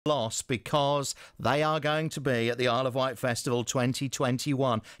loss because they are going to be at the Isle of Wight Festival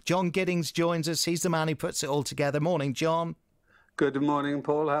 2021. John Giddings joins us. He's the man who puts it all together. Morning, John. Good morning,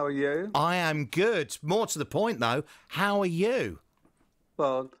 Paul. How are you? I am good. More to the point, though, how are you?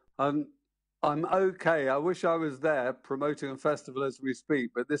 Well, I'm okay. I wish I was there promoting a festival as we speak,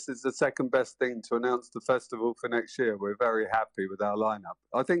 but this is the second best thing to announce the festival for next year. We're very happy with our lineup.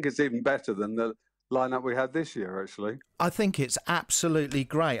 I think it's even better than the lineup we had this year, actually. I think it's absolutely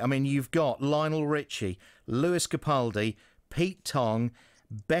great. I mean, you've got Lionel Richie, Lewis Capaldi, Pete Tong,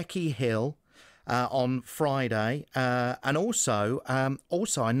 Becky Hill on Friday, and also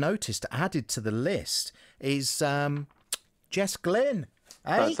I noticed added to the list is Jess Glynn.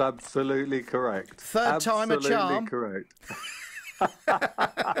 Eh? That's absolutely correct. Third time a charm. Absolutely correct.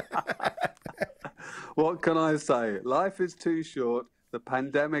 What can I say? Life is too short. The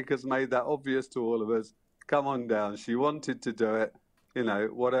pandemic has made that obvious to all of us. Come on down. She wanted to do it. You know,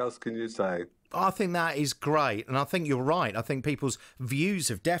 what else can you say? I think that is great, and I think you're right. I think people's views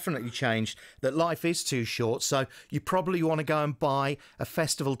have definitely changed, that life is too short, so you probably want to go and buy a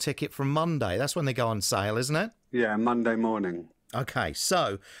festival ticket from Monday. That's when they go on sale, isn't it? Yeah, Monday morning. Okay,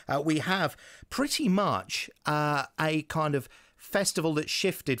 so we have pretty much a kind of festival that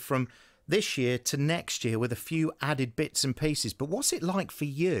shifted from this year to next year with a few added bits and pieces. But what's it like for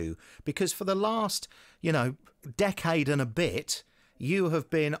you? Because for the last, decade and a bit, you have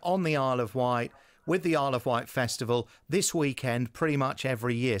been on the Isle of Wight with the Isle of Wight Festival this weekend pretty much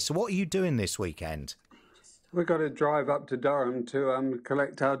every year. So what are you doing this weekend? We've got to drive up to Durham to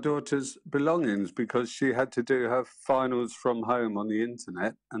collect our daughter's belongings because she had to do her finals from home on the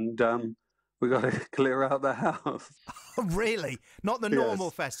internet, and we've got to clear out the house. Oh, really? Not the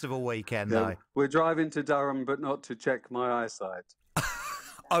normal festival weekend, though? We're driving to Durham, but not to check my eyesight.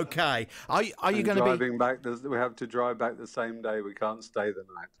 Okay. Are you going to be driving back? We have to drive back the same day. We can't stay the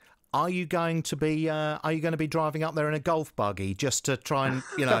night. Are you going to be driving up there in a golf buggy just to try and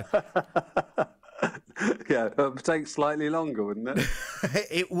Yeah, it would take slightly longer, wouldn't it?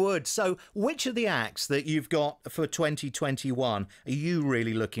 It would. So which of the acts that you've got for 2021 are you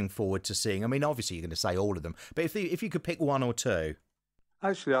really looking forward to seeing? I mean, obviously you're going to say all of them, but if you could pick one or two.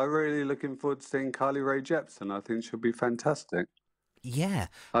 Actually, I'm really looking forward to seeing Carly Rae Jepsen. I think she'll be fantastic. Yeah.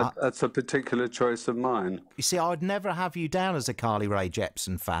 That's a particular choice of mine. You see, I'd never have you down as a Carly Rae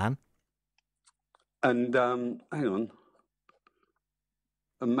Jepsen fan. And, hang on.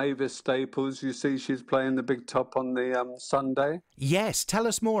 And Mavis Staples, you see she's playing the big top on the Sunday. Yes, tell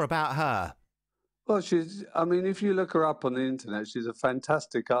us more about her. Well, if you look her up on the internet, she's a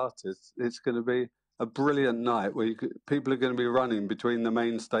fantastic artist. It's going to be a brilliant night where people are going to be running between the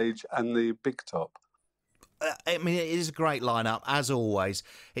main stage and the big top. I mean, it is a great lineup, as always.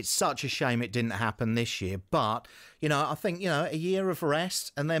 It's such a shame it didn't happen this year. But, I think, a year of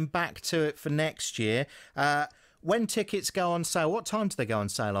rest and then back to it for next year. When tickets go on sale, what time do they go on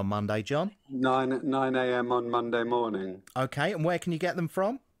sale on Monday, John? 9 a.m. on Monday morning. OK, and where can you get them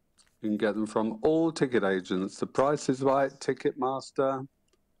from? You can get them from all ticket agents. The Price is Right, Ticketmaster.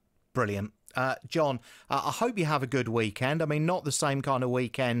 Brilliant. John, I hope you have a good weekend. I mean, not the same kind of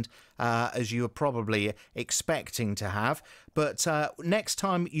weekend as you were probably expecting to have. But next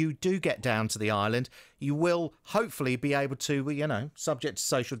time you do get down to the island, you will hopefully be able to, subject to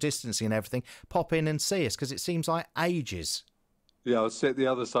social distancing and everything, pop in and see us, because it seems like ages. Yeah, I'll sit the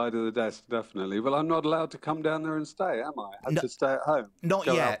other side of the desk, definitely. But I'm not allowed to come down there and stay, am I? I have to stay at home. Not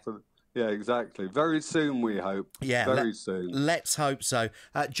yet. Yeah, exactly. Very soon, we hope. Yeah, very soon. Let's hope so.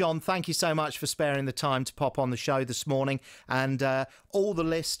 John, thank you so much for sparing the time to pop on the show this morning. And all the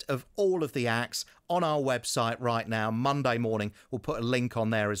list of all of the acts on our website right now, Monday morning. We'll put a link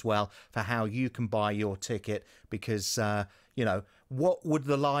on there as well for how you can buy your ticket because, what would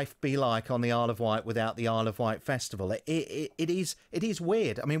the life be like on the Isle of Wight without the Isle of Wight Festival? It is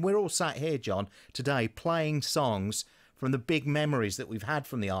weird. I mean, we're all sat here, John, today playing songs from the big memories that we've had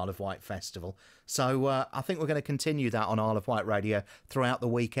from the Isle of Wight Festival. So I think we're going to continue that on Isle of Wight Radio throughout the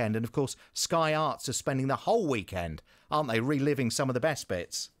weekend. And, of course, Sky Arts are spending the whole weekend, aren't they, reliving some of the best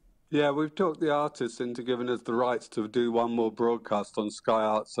bits? Yeah, we've talked the artists into giving us the rights to do one more broadcast on Sky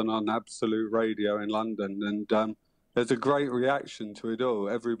Arts and on Absolute Radio in London. And there's a great reaction to it all.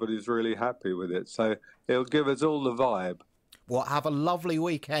 Everybody's really happy with it. So it'll give us all the vibe. Well, have a lovely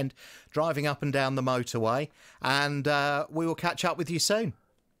weekend driving up and down the motorway, and we will catch up with you soon.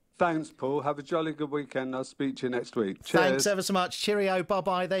 Thanks, Paul. Have a jolly good weekend. I'll speak to you next week. Cheers. Thanks ever so much. Cheerio.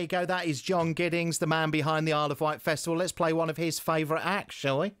 Bye-bye. There you go. That is John Giddings, the man behind the Isle of Wight Festival. Let's play one of his favourite acts,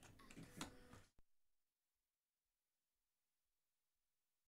 shall we?